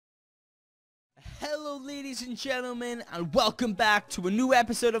Hello ladies and gentlemen, and welcome back to a new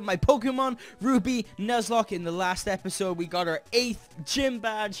episode of my Pokemon Ruby Nuzlocke. In the last episode we got our 8th gym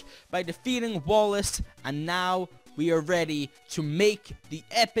badge by defeating Wallace, and now we are ready to make the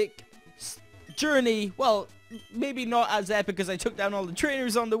epic journey. Well, maybe not as epic because I took down all the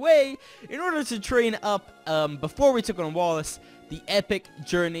trainers on the way in order to train up before we took on Wallace, the epic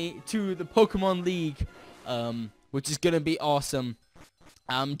journey to the Pokemon League, which is gonna be awesome.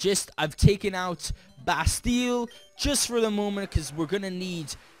 I've taken out Bastille just for the moment because we're gonna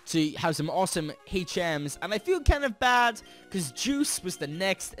need to have some awesome HMs, and I feel kind of bad because Juice was the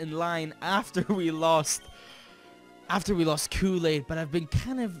next in line after we lost Kool-Aid, but I've been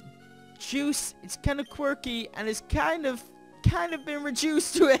kind of Juice. It's kind of quirky and it's kind of been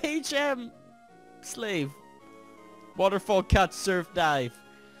reduced to a HM slave. Waterfall, cut, surf, dive.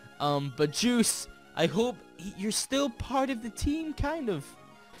 But Juice, I hope you're still part of the team, kind of.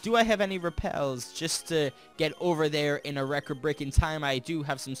 Do I have any repels just to get over there in a record-breaking time? I do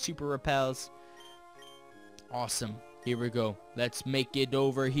have some super repels. Awesome. Here we go. Let's make it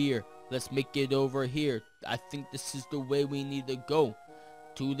over here. Let's make it over here. I think this is the way we need to go.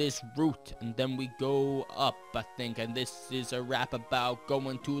 To this route, and then we go up, I think, and this is a rap about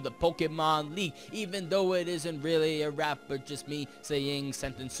going to the Pokemon League, even though it isn't really a rap, but just me saying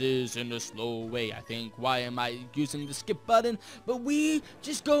sentences in a slow way. I think, why am I using the skip button? But we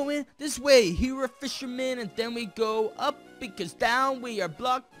just go in this way. Here are fishermen, and then we go up, because down we are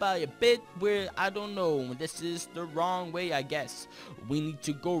blocked by a bit where, I don't know, this is the wrong way, I guess. We need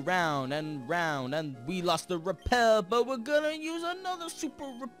to go round and round, and we lost the repel, but we're gonna use another super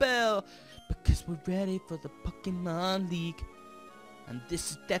repel, because we're ready for the Pokemon League. And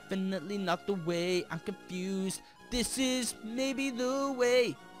this is definitely not the way. I'm confused. This is maybe the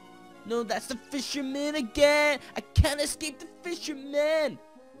way. No, that's the fisherman again. I can't escape the fisherman.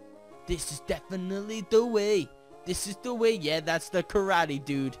 This is definitely the way. This is the way. Yeah, that's the karate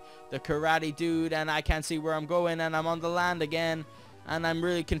dude. The karate dude, and I can't see where I'm going, and I'm on the land again. And I'm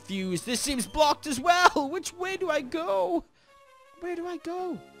really confused. This seems blocked as well. Which way do I go? Where do I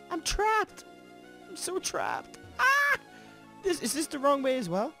go? I'm trapped. I'm so trapped. Ah! Is this the wrong way as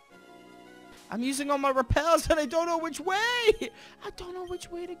well? I'm using all my repels and I don't know which way. I don't know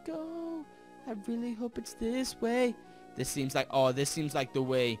which way to go. I really hope it's this way. This seems like the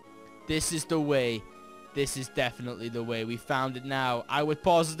way. This is the way. This is definitely the way. We found it now. I was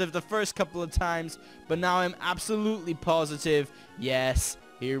positive the first couple of times, but now I'm absolutely positive. Yes,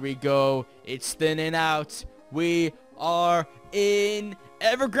 here we go. It's thinning out. We are in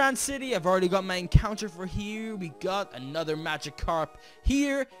Evergrande City. I've already got my encounter for here. We got another Magikarp.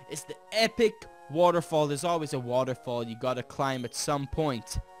 Here is the epic waterfall. There's always a waterfall you gotta climb at some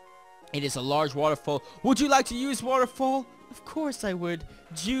point. It is a large waterfall. Would you like to use waterfall? Of course I would.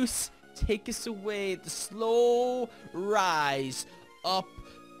 Juice, take us away. The slow rise up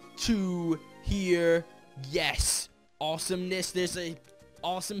to here. Yes. Awesomeness. There's a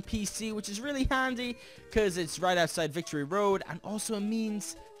awesome PC, which is really handy because it's right outside Victory Road, and also it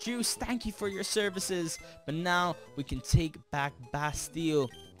means, Juice, thank you for your services. But now we can take back Bastille,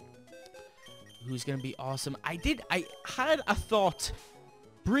 who's gonna be awesome. I had a thought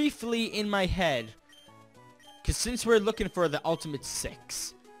briefly in my head, because since we're looking for the ultimate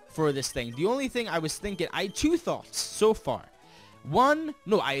 6 for this thing, the only thing I was thinking, I had 2 thoughts so far.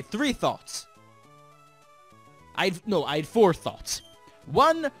 I had 3 thoughts. I had 4 thoughts.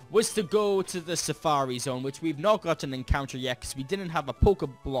 One was to go to the Safari Zone, which we've not got an encounter yet because we didn't have a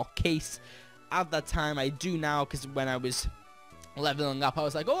Pokeblock case at that time. I do now because when I was leveling up, I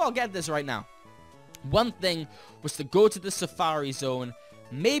was like, oh, I'll get this right now. One thing was to go to the Safari Zone.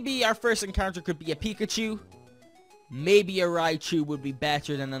 Maybe our first encounter could be a Pikachu. Maybe a Raichu would be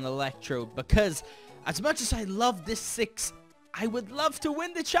better than an Electrode, because as much as I love this 6, I would love to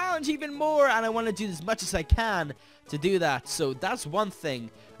win the challenge even more, and I want to do as much as I can to do that. So that's one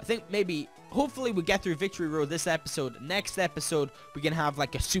thing. I think maybe, hopefully we get through Victory Road this episode. Next episode, we can have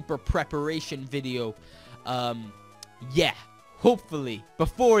like a super preparation video. Yeah, hopefully,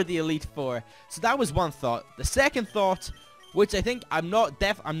 before the Elite Four. So that was one thought. The second thought, which I think I'm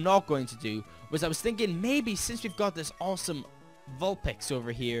not going to do, was I was thinking maybe since we've got this awesome Vulpix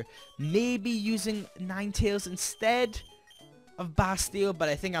over here, maybe using Ninetales instead of Bastille, but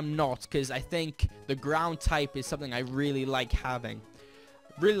I think I'm not, because I think the ground type is something I really like having.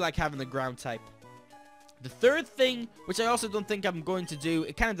 Really like having the ground type. The third thing, which I also don't think I'm going to do,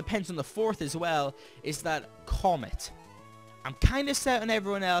 it kind of depends on the fourth as well, is that Comet. I'm kind of set on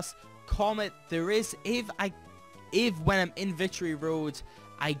everyone else. Comet, there is, if when I'm in Victory Road,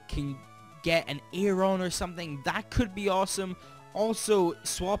 I can get an Aeron or something, that could be awesome. Also,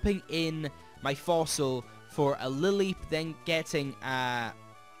 swapping in my fossil for a Lilip, then getting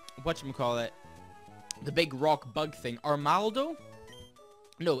whatchamacallit, the big rock bug thing. Armaldo?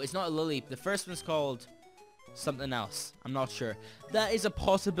 No, it's not a Lilip. The first one's called something else. I'm not sure. That is a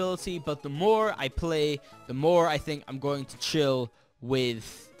possibility, but the more I play, the more I think I'm going to chill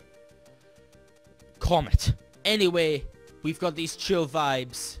with Comet. Anyway, we've got these chill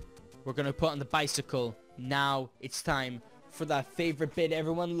vibes. We're gonna put on the bicycle. Now it's time for that favorite bit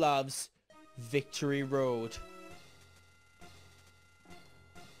everyone loves, Victory Road.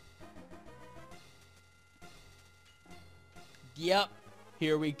 Yep,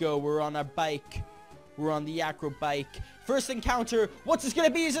 here we go. We're on our bike. We're on the acro bike. First encounter. What's this gonna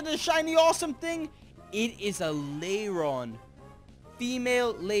be? Is it a shiny awesome thing? It is a Lairon.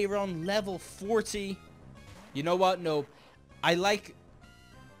 Female Lairon, level 40. You know what? No. I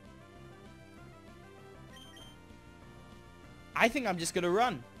think I'm just gonna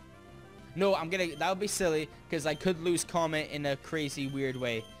run. No, that would be silly, because I could lose Comet in a crazy weird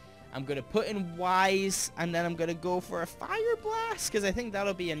way. I'm gonna put in Wise, and then I'm gonna go for a Fire Blast, because I think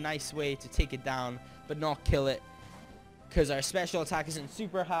that'll be a nice way to take it down, but not kill it. Because our special attack isn't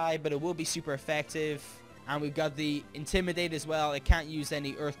super high, but it will be super effective. And we've got the Intimidate as well. It can't use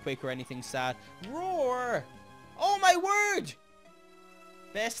any Earthquake or anything sad. Roar! Oh my word!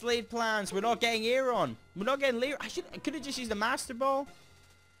 Best laid plans. We're not getting Aeron. We're not getting Lairon. I could have just used a Master Ball.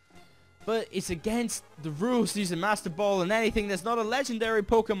 But it's against the rules to use a Master Ball and anything that's not a legendary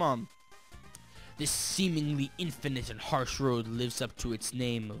Pokemon. This seemingly infinite and harsh road lives up to its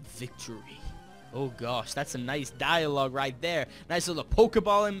name of victory. Oh gosh, that's a nice dialogue right there. Nice little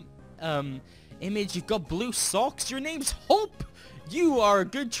Pokeball image. You've got blue socks. Your name's Hope. You are a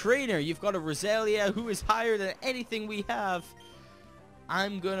good trainer. You've got a Roselia who is higher than anything we have.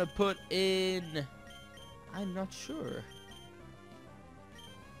 I'm gonna put in... I'm not sure.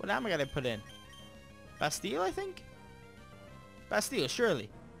 What am I gonna put in? Bastille, I think? Bastille, surely.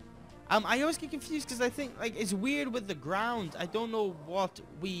 I always get confused because I think, like, it's weird with the ground. I don't know what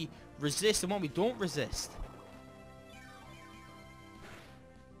we resist and what we don't resist.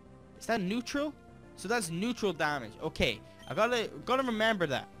 Is that neutral? So that's neutral damage. Okay, I gotta remember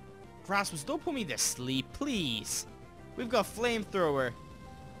that. Grasswoods, don't put me to sleep, please. We've got Flamethrower.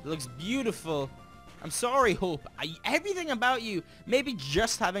 It looks beautiful. I'm sorry, Hope. Everything about you, maybe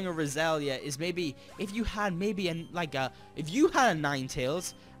just having a Roselia is maybe, if you had maybe if you had a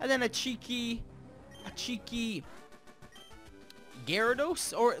Ninetales, and then a cheeky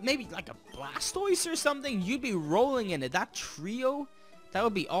Gyarados, or maybe like a Blastoise or something, you'd be rolling in it. That trio, that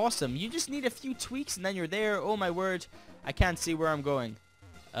would be awesome. You just need a few tweaks and then you're there. Oh my word, I can't see where I'm going.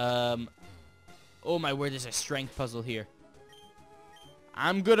 Oh my word, there's a strength puzzle here.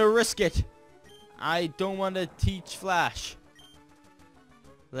 I'm gonna risk it. I don't want to teach Flash.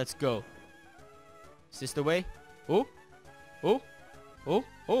 Let's go. Is this the way? Oh, oh, oh,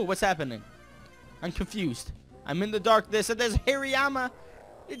 oh, what's happening? I'm confused. I'm in the darkness and there's Hariyama.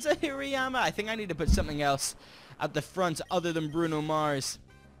 It's a Hariyama. I think I need to put something else at the front other than Bruno Mars.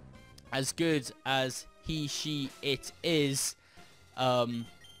 As good as he, she, it is.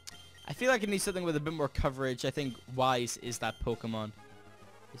 I feel like I need something with a bit more coverage. I think Wise is that Pokemon.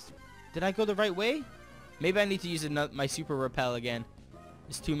 Did I go the right way? Maybe I need to use my Super Repel again.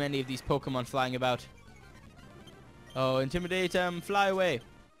 There's too many of these Pokemon flying about. Oh, Intimidate, fly away.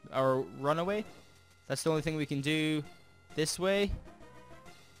 Or run away? That's the only thing we can do this way.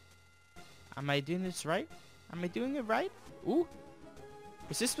 Am I doing this right? Am I doing it right? Ooh.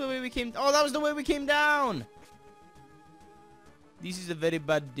 Was this the way we came? Oh, that was the way we came down! This is a very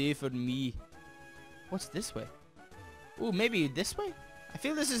bad day for me. What's this way? Ooh, maybe this way? I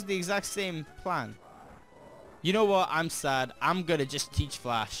feel this is the exact same plan. You know what? I'm sad. I'm gonna just teach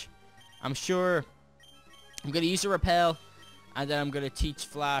Flash. I'm sure I'm gonna use a Repel, and then I'm gonna teach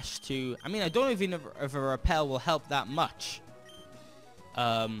Flash to... I mean, I don't even know if a Repel will help that much.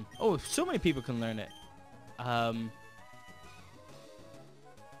 Oh, so many people can learn it. Who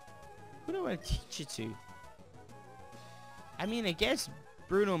do I want to teach it to? I mean, I guess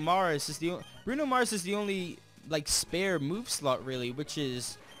Bruno Mars is the only like spare move slot really, which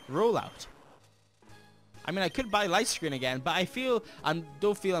is Rollout. I mean, I could buy Light Screen again, but I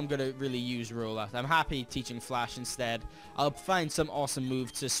don't feel I'm gonna really use Rollout. I'm happy teaching Flash instead. I'll find some awesome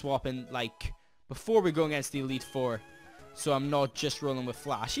move to swap in like before we go against the Elite Four, so I'm not just rolling with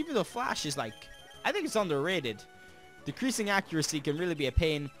Flash. Even though Flash is like, I think it's underrated. Decreasing accuracy can really be a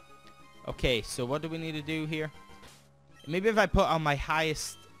pain. Okay, so what do we need to do here? Maybe if I put on my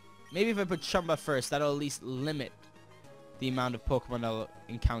highest... Maybe if I put Chumba first, that'll at least limit the amount of Pokemon I'll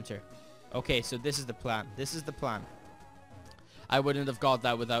encounter. Okay, so this is the plan. This is the plan. I wouldn't have got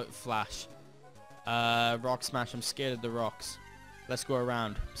that without Flash. Rock Smash. I'm scared of the rocks. Let's go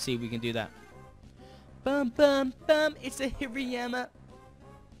around. See if we can do that. Bum bum bum. It's a Hirayama.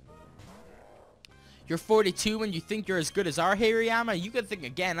 You're 42 and you think you're as good as our Hirayama? You can think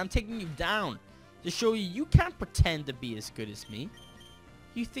again. I'm taking you down to show you you can't pretend to be as good as me.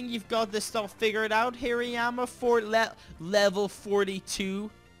 You think you've got this stuff figured out, Hirayama? For level 42.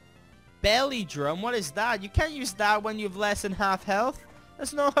 Belly drum? What is that? You can't use that when you have less than half health.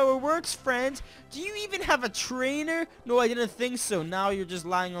 That's not how it works, friend. Do you even have a trainer? No, I didn't think so. Now you're just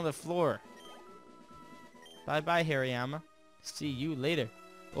lying on the floor. Bye-bye, Hirayama. See you later.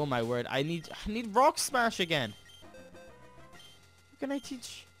 Oh my word, I need Rock Smash again. What can I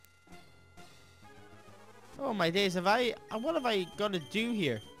teach? Oh my days, what have I got to do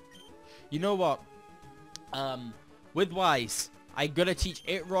here? You know what? With Wise, I gotta teach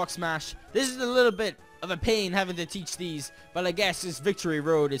it Rock Smash. This is a little bit of a pain having to teach these, but I guess this Victory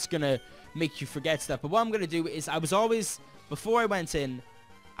Road is gonna make you forget stuff. But what I'm gonna do is, before I went in,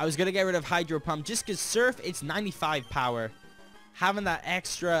 I was gonna get rid of Hydro Pump just because Surf, it's 95 power. Having that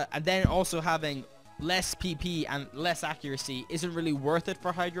extra and then also having less PP and less accuracy isn't really worth it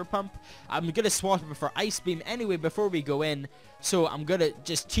for Hydro Pump. I'm gonna swap it for Ice Beam anyway before we go in, so I'm gonna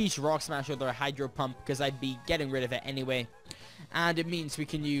just teach Rock Smash with our Hydro Pump because I'd be getting rid of it anyway, and it means we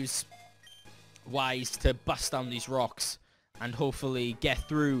can use Wise to bust down these rocks and hopefully get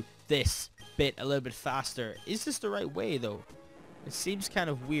through this bit a little bit faster. Is this the right way though? It seems kind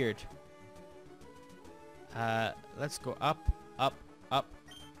of weird. Let's go up, up, up.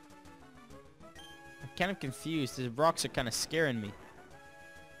 I'm kind of confused. The rocks are kind of scaring me.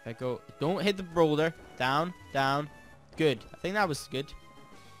 If I go, don't hit the boulder. Down, down. Good. I think that was good.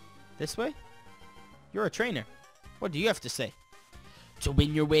 This way? You're a trainer. What do you have to say? To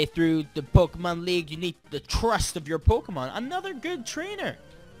win your way through the Pokemon League, you need the trust of your Pokemon. Another good trainer.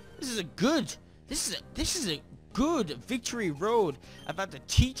 This is a good Victory Road. I've had to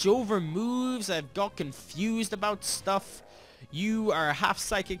teach over moves. I've got confused about stuff. You are a half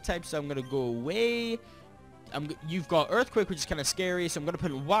psychic type, so I'm gonna go away. You've got Earthquake, which is kind of scary, so I'm gonna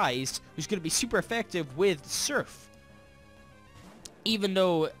put in Wise, who's gonna be super effective with Surf. Even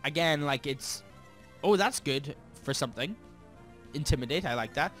though, again, like it's, oh, that's good for something. Intimidate, I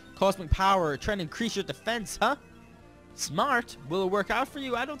like that. Cosmic Power, trying to increase your defense, huh? Smart. Will it work out for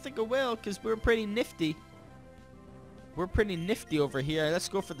you? I don't think it will, because we're pretty nifty. We're pretty nifty over here. Let's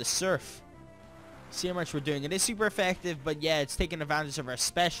go for the Surf. See how much we're doing. It is super effective, but yeah, it's taking advantage of our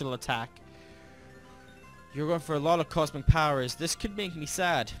special attack. You're going for a lot of Cosmic Powers. This could make me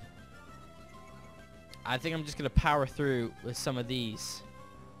sad. I think I'm just going to power through with some of these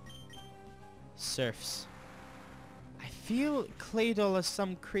Surfs. I feel Claydol has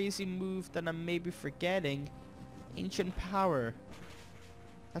some crazy move that I'm maybe forgetting. Ancient Power.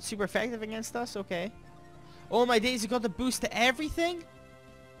 That's super effective against us? Okay. Oh my days, you got the boost to everything?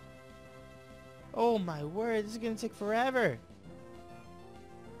 Oh my word, this is going to take forever.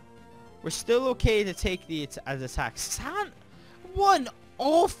 We're still okay to take the attack. One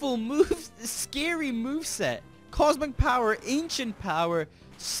awful move, scary moveset. Cosmic Power, Ancient Power,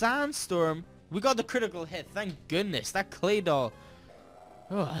 Sandstorm. We got the critical hit, thank goodness. That Claydol.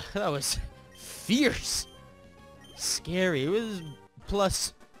 Oh, that was fierce. Scary. It was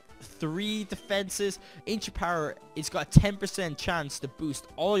plus 3 defenses. Ancient Power, it's got a 10% chance to boost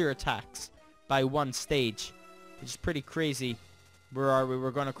all your attacks by 1 stage, which is pretty crazy. Where are we?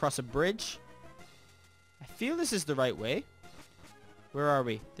 We're going to cross a bridge. I feel this is the right way. Where are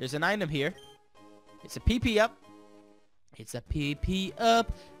we? There's an item here. It's a PP up. It's a PP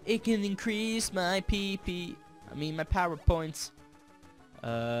up. It can increase my PP. I mean my power points.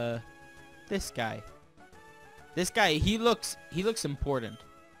 This guy. This guy, he looks important.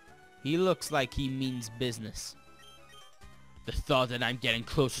 He looks like he means business. The thought that I'm getting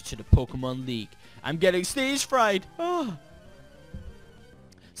closer to the Pokemon League. I'm getting stage fright. Oh.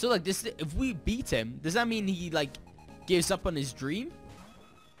 So like this, if we beat him, does that mean he like gives up on his dream?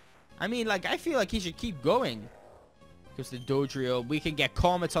 I mean, like, I feel like he should keep going. Because the Dodrio, we can get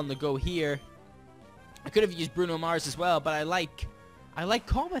Comet on the go here. I could have used Bruno Mars as well, but I like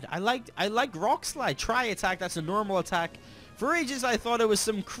Comet. I like Rock Slide. Tri attack, that's a normal attack. For ages I thought it was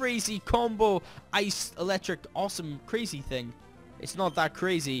some crazy combo ice electric awesome crazy thing. It's not that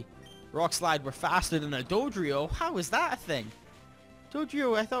crazy. Rock Slide were faster than a Dodrio. How is that a thing?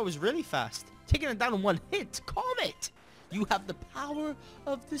 Dodrio I thought was really fast. Taking it down in 1 hit. Comet! You have the power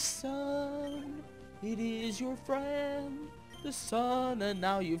of the sun. It is your friend, the sun, and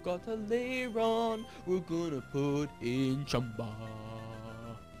now you've got a layer on. We're gonna put in Chumba,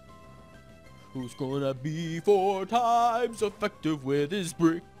 who's gonna be 4 times effective with his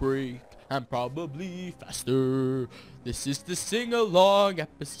brick break. and probably faster. This is the sing-along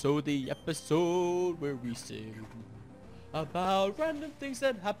episode, the episode where we sing about random things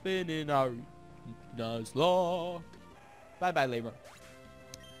that happen in our Nuzlocke. Bye-bye, Labor.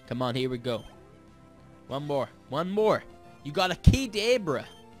 Come on, here we go. One more. One more. You got a Kadabra.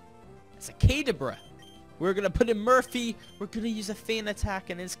 It's a Kadabra. We're going to put in Murphy. We're going to use a feint attack,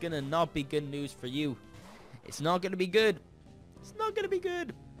 and it's going to not be good news for you. It's not going to be good. It's not going to be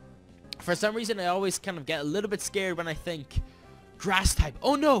good. For some reason, I always kind of get a little bit scared when I think grass type.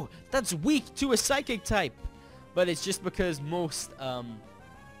 Oh no, that's weak to a psychic type. But it's just because most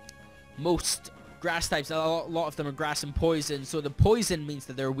grass types, a lot of them are grass and poison. So the poison means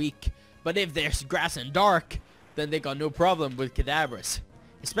that they're weak. But if there's grass and dark, then they got no problem with Kadabras.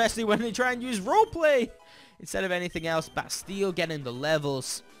 Especially when they try and use roleplay instead of anything else. Bastille getting the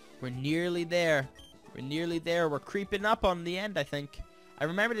levels. We're nearly there. We're nearly there. We're creeping up on the end, I think. I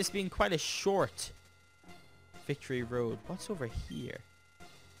remember this being quite a short Victory Road. What's over here?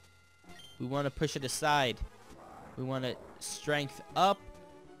 We want to push it aside. We want to strength up.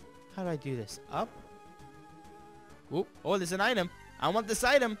 How do I do this? Up? Whoop. Oh, there's an item. I want this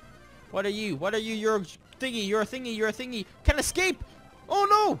item. What are you? What are you? You're a thingy. You're a thingy. You're a thingy. Can't escape. Oh,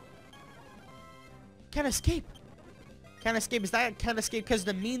 no. Can't escape. Can't escape. Is that can't escape because of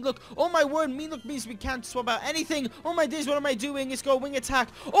the mean look? Oh my word, mean look means we can't swap out anything. Oh my days, what am I doing? It's got wing attack.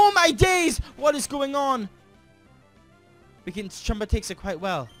 Oh my days, what is going on? Chumba takes it quite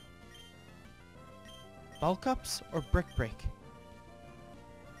well. Bulk ups or brick break?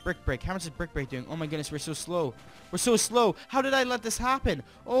 Brick break. How much is brick break doing? Oh my goodness, we're so slow. We're so slow. How did I let this happen?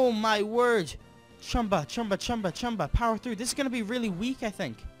 Oh my word. Chumba, chumba, chumba, chumba. Power through. This is going to be really weak, I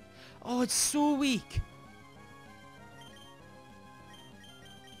think. Oh, it's so weak.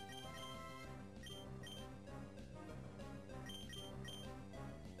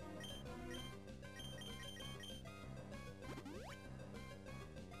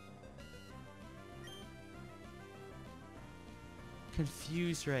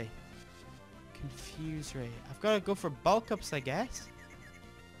 Confuse Ray. Confuse Ray. I've got to go for bulk ups, I guess.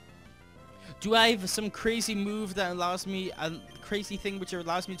 Do I have some crazy move that allows me, a crazy thing which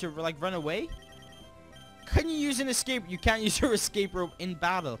allows me to like run away? Can you use an escape? You can't use your escape rope in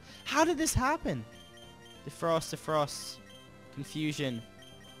battle. How did this happen? Defrost, defrost. Confusion.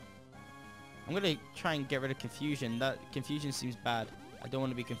 I'm going to try and get rid of confusion. That confusion seems bad. I don't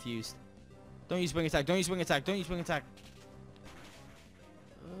want to be confused. Don't use wing attack. Don't use wing attack. Don't use wing attack.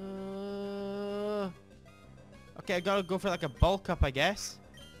 Okay, I gotta go for like a bulk up, I guess.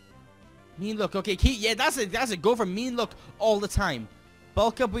 Mean look. Okay, yeah, that's it. That's it. Go for mean look all the time.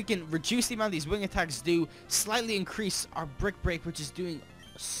 Bulk up, we can reduce the amount these wing attacks do. Slightly increase our brick break, which is doing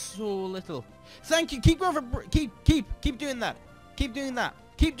so little. Thank you. Keep going for keep doing that. Keep doing that.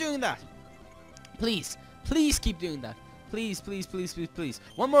 Keep doing that. Please, please keep doing that. Please, please, please, please, please.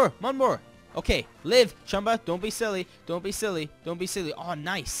 One more. One more. Okay, live, Chumba. Don't be silly. Don't be silly. Don't be silly. Oh,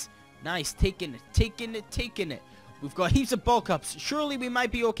 nice. Nice. Taking it. Taking it. Taking it. We've got heaps of bulk ups. Surely we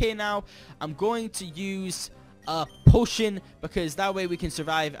might be okay now. I'm going to use a potion because that way we can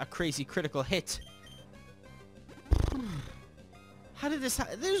survive a crazy critical hit. How did this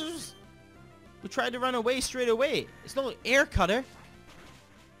happen? We tried to run away straight away. It's no air cutter.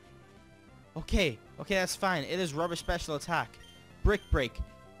 Okay. Okay, that's fine. It is rubber special attack. Brick break.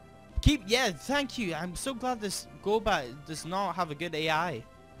 Yeah, thank you. I'm so glad this Golbat does not have a good AI.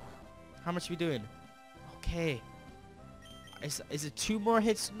 How much are we doing? Okay. Is it 2 more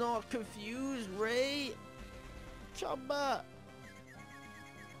hits? Not confused, Ray. Chumba.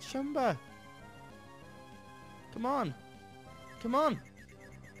 Chumba. Come on. Come on.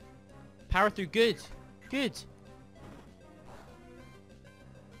 Power through. Good. Good.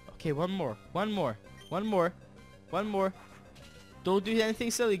 Okay, one more. One more. One more. One more. Don't do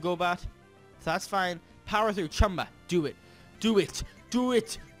anything silly, Golbat. That's fine. Power through. Chumba. Do it. Do it. Do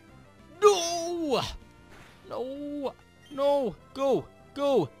it. No. No. No. Go.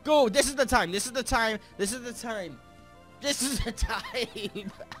 Go. Go. This is the time. This is the time. This is the time. This is the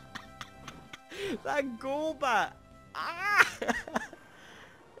time. That Golbat. Ah.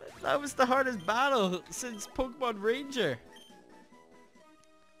 That was the hardest battle since Pokemon Ranger.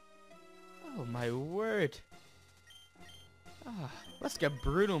 Oh my word. Ah, let's get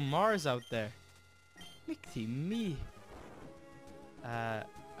Bruno Mars out there. Mickey me.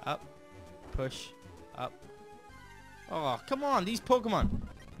 Up. Push. Up. Oh, come on, these Pokemon.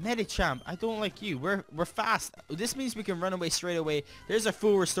 Medicham, I don't like you. We're fast. This means we can run away straight away. There's a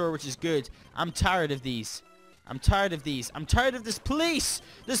full restore, which is good. I'm tired of these. I'm tired of these. I'm tired of this place.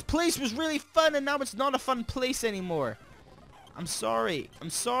 This place was really fun, and now it's not a fun place anymore. I'm sorry. I'm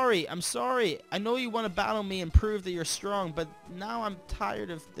sorry. I'm sorry. I know you want to battle me and prove that you're strong, but now I'm tired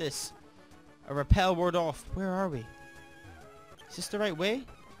of this. A repel ward off. Where are we? Is this the right way?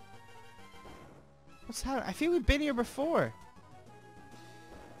 What's happening? I feel we've been here before.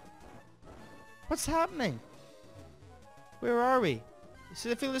 What's happening? Where are we? See,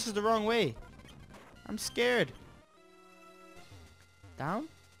 I feel this is the wrong way. I'm scared. Down?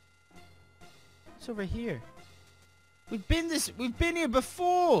 It's over here. We've been here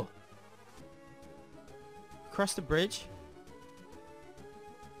before. Across the bridge.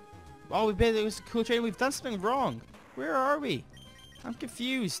 Oh, it was a cool train. We've done something wrong. Where are we? I'm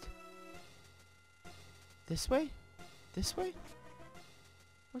confused. This way? This way?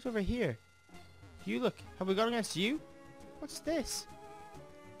 What's over here? You look. Have we gone against you? What's this?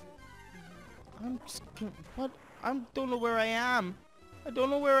 What? I don't know where I am. I don't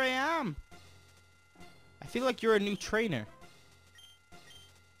know where I am. I feel like you're a new trainer.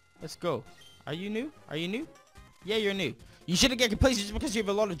 Let's go. Are you new? Are you new? Yeah, you're new. You shouldn't get complacent just because you have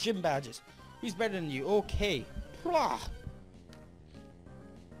a lot of gym badges. Who's better than you? Okay. Blah.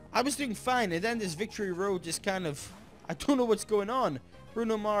 I was doing fine, and then this victory road just kind of... I don't know what's going on.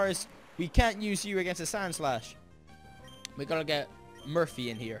 Bruno Mars, we can't use you against a Sand Slash. We gotta get Murphy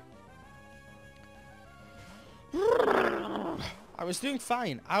in here. I was doing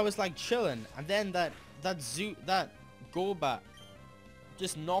fine. I was like chilling, and then that Golbat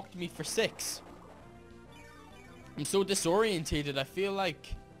just knocked me for 6. I'm so disorientated. I feel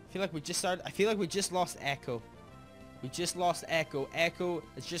like we just lost Echo. We just lost Echo. Echo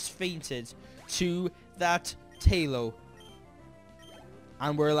has just fainted to that Talo.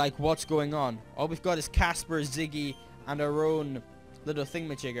 And we're like, what's going on? All we've got is Casper, Ziggy, and our own little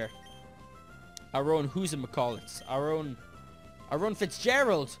thingamajigger. Our own who's-a-McCallits. Our own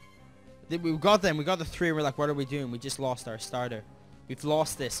Fitzgerald. We got them. We got the 3 and we're like, what are we doing? We just lost our starter. We've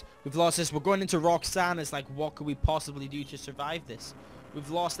lost this. We've lost this. We're going into Roxanne. It's like, what could we possibly do to survive this? We've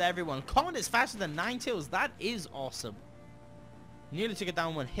lost everyone. Comet is faster than Ninetales. That is awesome. Nearly took it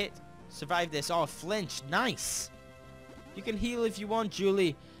down 1 hit. Survived this. Oh, flinch. Nice. You can heal if you want,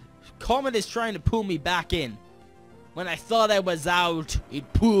 Julie. Comet is trying to pull me back in. When I thought I was out,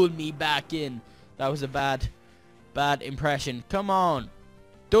 it pulled me back in. That was a bad impression. Come on.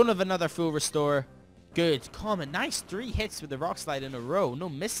 Don't have another full restore. Good. Comet. Nice. 3 hits with the Rock Slide in a row. No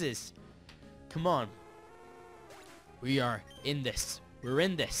misses. Come on. We are in this. We're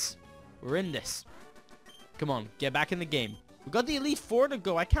in this. We're in this. Come on. Get back in the game. We got the Elite Four to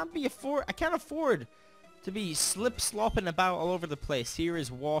go. I can't afford to be slip-slopping about all over the place. Here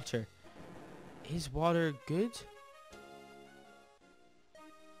is water. Is water good?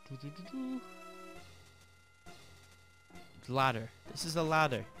 Ladder. This is a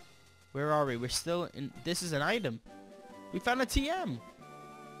ladder. Where are we? We're still in... This is an item. We found a TM.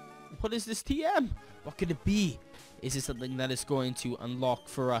 What is this TM? What could it be? Is it something that is going to unlock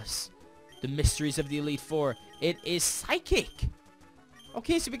for us the mysteries of the Elite Four? It is Psychic.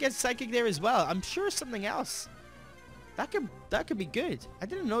 Okay, so we get Psychic there as well. I'm sure it's something else. That could be good. I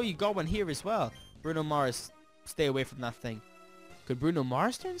didn't know you got one here as well. Bruno Mars, stay away from that thing. Could Bruno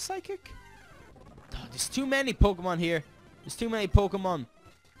Mars turn Psychic? Oh, there's too many Pokemon here. There's too many Pokemon.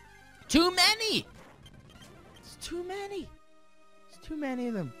 Too many! It's too many. There's too many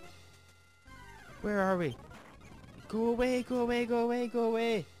of them. Where are we? Go away, go away, go away, go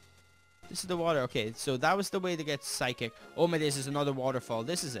away. This is the water. Okay, so that was the way to get Psychic. Oh my, this is another waterfall.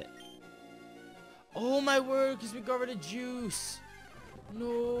 This is it. Oh my word, because we got rid of Juice.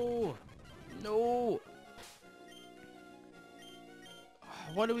 No. No.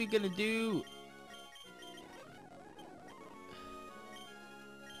 What are we going to do?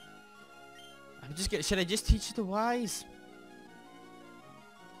 Should I just teach you the wise?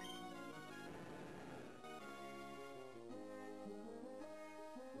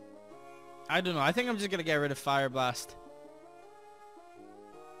 I don't know. I think I'm just gonna get rid of Fire Blast.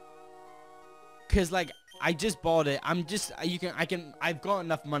 Cause like I just bought it. I've got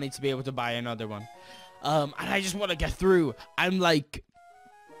enough money to be able to buy another one. And I just want to get through. I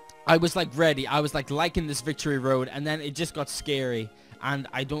was like ready. I was like liking this victory road, and then it just got scary, and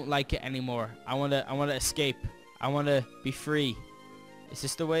I don't like it anymore. I wanna escape. I wanna be free. Is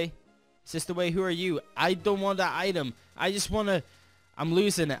this the way? Is this the way? Who are you? I don't want that item. I just wanna... I'm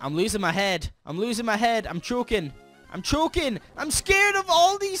losing it. I'm losing my head. I'm losing my head. I'm choking. I'm choking. I'm scared of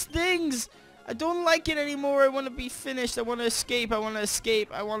all these things. I don't like it anymore. I want to be finished. I want to escape. I want to escape.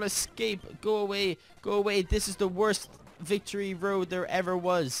 I want to escape. Go away. Go away. This is the worst victory road there ever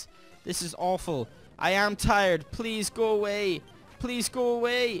was. This is awful. I am tired. Please go away. Please go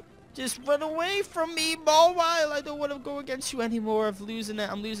away. Just run away from me, Mawile. I don't want to go against you anymore. I'm losing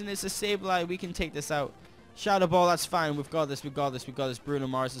it. I'm losing this. A Sableye. We can take this out. Shadow Ball, that's fine. We've got this. We've got this. We've got this. Bruno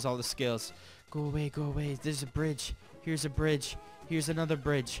Mars has all the skills. Go away. Go away. There's a bridge. Here's a bridge. Here's another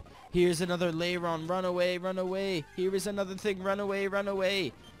bridge. Here's another Lairon. Run away. Run away. Here is another thing. Run away. Run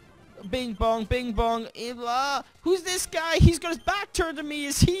away. Bing bong. Bing bong. Ibla. Who's this guy? He's got his back turned to me.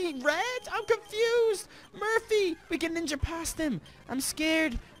 Is he red? I'm confused. Murphy. We can ninja past him. I'm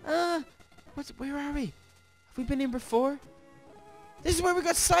scared. Where are we? Have we been in before? This is where we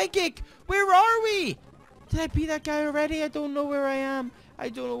got Psychic. Where are we? Did I beat that guy already? I don't know where I am. I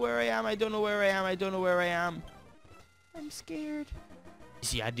don't know where I am. I don't know where I am. I don't know where I am. I'm scared.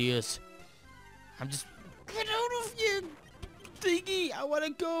 Easy ideas. I'm just... Get out of here, thingy. I want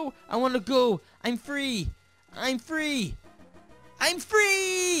to go. I want to go. I'm free. I'm free. I'm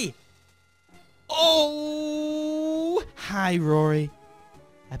free. Oh. Hi, Rory.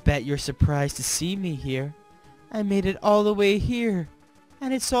 I bet you're surprised to see me here. I made it all the way here.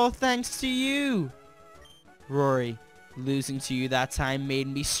 And it's all thanks to you. Rory, losing to you that time made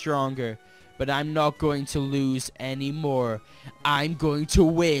me stronger. But I'm not going to lose anymore. I'm going to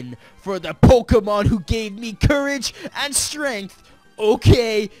win for the Pokemon who gave me courage and strength.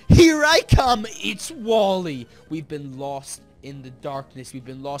 Okay, here I come. It's Wally. We've been lost in the darkness. We've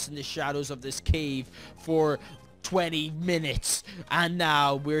been lost in the shadows of this cave for 20 minutes. And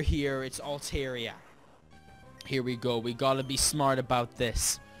now we're here. It's Altaria. Here we go. We gotta be smart about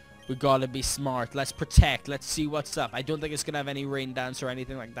this. We gotta be smart. Let's protect. Let's see what's up. I don't think it's gonna have any rain dance or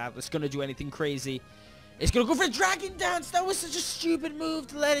anything like that. It's gonna do anything crazy. It's gonna go for a dragon dance. That was such a stupid move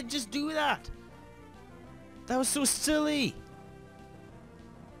to let it just do that. That was so silly.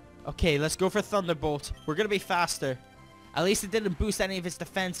 Okay, let's go for Thunderbolt. We're gonna be faster. At least it didn't boost any of its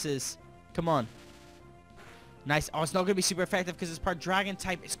defenses. Come on. Nice. Oh, it's not gonna be super effective because it's part dragon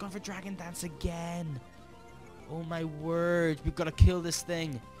type. It's going for dragon dance again. Oh my word. We've got to kill this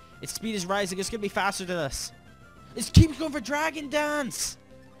thing. Its speed is rising. It's gonna be faster than us. It keeps going for dragon dance.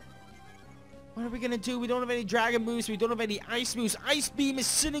 What are we gonna do? We don't have any dragon moves. We don't have any ice moves. Ice beam is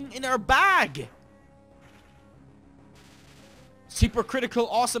sitting in our bag. Super critical,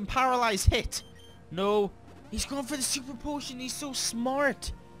 awesome, paralyze hit. No. He's going for the super potion. He's so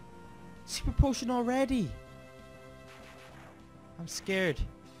smart. Super potion already. I'm scared.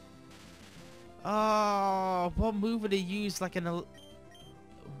 Oh, what move would he use? Like an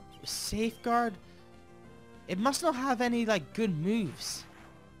safeguard? It must not have any like good moves.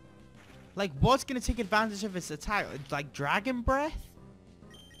 Like what's gonna take advantage of its attack? Like Dragon Breath?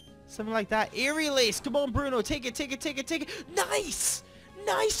 Something like that. Aerial Ace. Come on, Bruno. Take it, take it, take it, take it. Nice!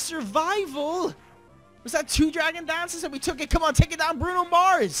 Nice survival! Was that 2 Dragon Dances and we took it? Come on, take it down, Bruno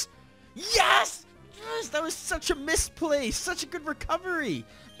Mars! Yes! Yes! That was such a misplay. Such a good recovery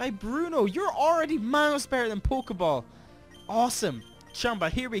by Bruno. You're already miles better than Pokeball. Awesome. Chumba,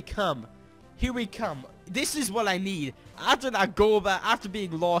 here we come. Here we come. This is what I need. After that go back, after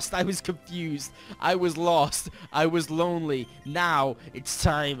being lost, I was confused. I was lost. I was lonely. Now, it's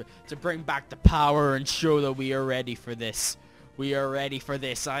time to bring back the power and show that we are ready for this. We are ready for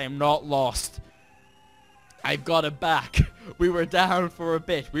this. I am not lost. I've got it back. We were down for a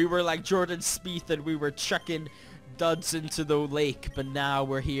bit. We were like Jordan Spieth and we were chucking duds into the lake. But now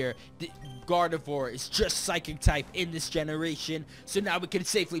we're here. The Gardevoir is just Psychic type in this generation. So now we can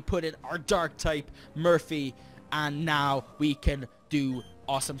safely put in our Dark type, Murphy. And now we can do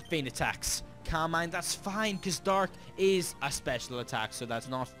awesome feint attacks. Calm Mind, that's fine because Dark is a special attack. So that's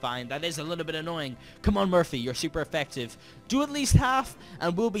not fine. That is a little bit annoying. Come on, Murphy. You're super effective. Do at least half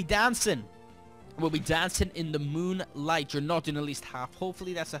and we'll be dancing. We'll be dancing in the moonlight. You're not doing at least half.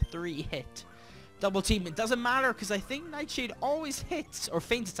 Hopefully that's a 3 hit. Double team. It doesn't matter because I think Nightshade always hits. Or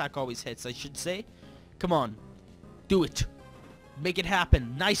Feint Attack always hits, I should say. Come on. Do it. Make it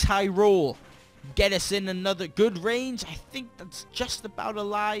happen. Nice high roll. Get us in another good range. I think that's just about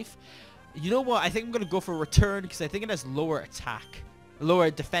alive. You know what? I think I'm going to go for Return because I think it has lower attack. Lower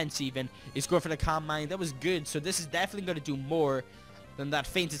defense even. It's going for the Calm Mind. That was good. So this is definitely going to do more than that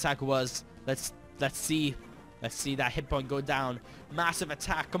Feint Attack was. Let's see. Let's see that hit point go down. Massive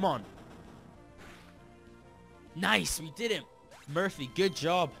attack. Come on. Nice. We did it. Murphy, good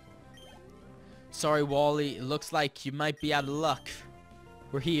job. Sorry, Wally. It looks like you might be out of luck.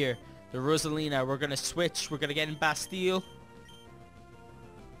 We're here. The Rosalina. We're going to switch. We're going to get in Bastille.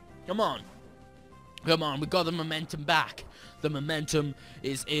 Come on. Come on. We got the momentum back. The momentum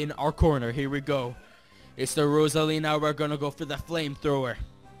is in our corner. Here we go. It's the Rosalina. We're going to go for the Flamethrower.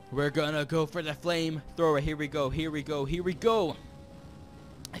 We're gonna go for the Flamethrower. Here we go, here we go, here we go.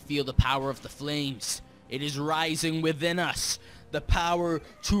 I feel the power of the flames. It is rising within us. The power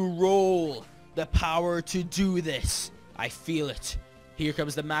to roll. The power to do this. I feel it. Here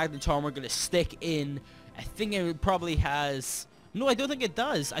comes the Magneton. We're going to stick in. I think it probably has... No, I don't think it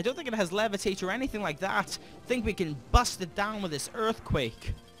does. I don't think it has levitate or anything like that. I think we can bust it down with this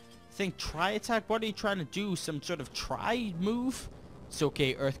earthquake. I think try attack. What are you trying to do? Some sort of try move? It's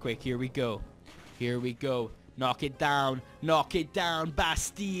okay, earthquake. Here we go. Here we go. Knock it down. Knock it down,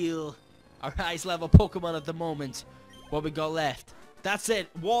 Bastille. Our highest level Pokemon at the moment. What we got left? That's it.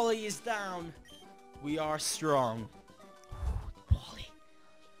 Wally is down. We are strong. Wally.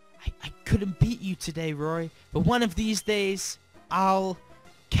 I couldn't beat you today, Roy. But one of these days, I'll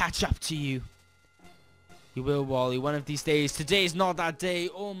catch up to you. You will, Wally. One of these days. Today's not that day.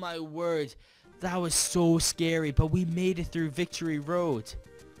 Oh, my word. That was so scary. But we made it through Victory Road.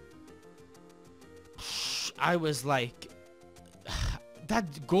 I was like... that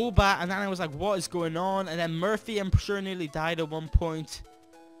Golbat, and then I was like, what is going on? And then Murphy, I'm sure, nearly died at one point.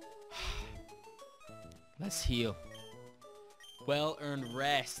 Let's heal. Well-earned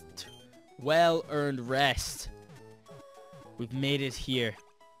rest. Well-earned rest. We've made it here.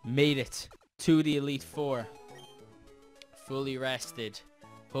 Made it to the Elite Four. Fully rested.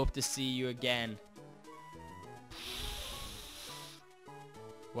 Hope to see you again.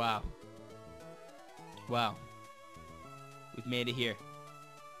 Wow. Wow. We've made it here.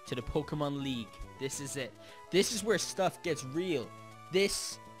 To the Pokemon League. This is it. This is where stuff gets real.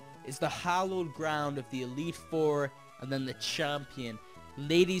 This is the hallowed ground of the Elite Four and then the champion.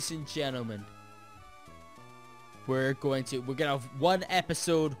 Ladies and gentlemen, we're gonna have one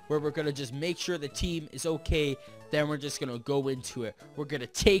episode where we're gonna just make sure the team is okay. Then we're just gonna go into it. We're gonna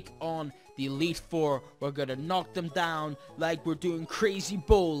take on the Elite Four. We're gonna knock them down like we're doing crazy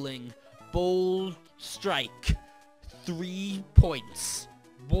bowling. Bowl strike. 3 points.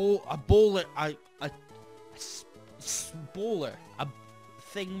 A bowler, a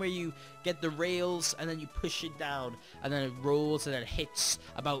thing where you get the rails and then you push it down and then it rolls and then it hits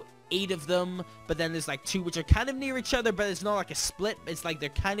about 8 of them, but then there's like 2 which are kind of near each other, but it's not like a split. It's like they're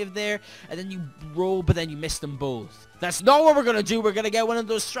kind of there, and then you roll, but then you miss them both. That's not what we're gonna do. We're gonna get one of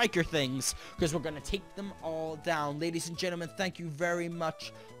those striker things because we're gonna take them all down. Ladies and gentlemen, thank you very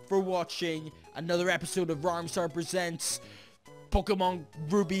much for watching another episode of RARMSTAR presents Pokemon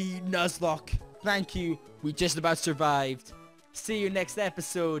Ruby Nuzlocke. Thank you. We just about survived. See you next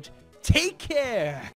episode. Take care.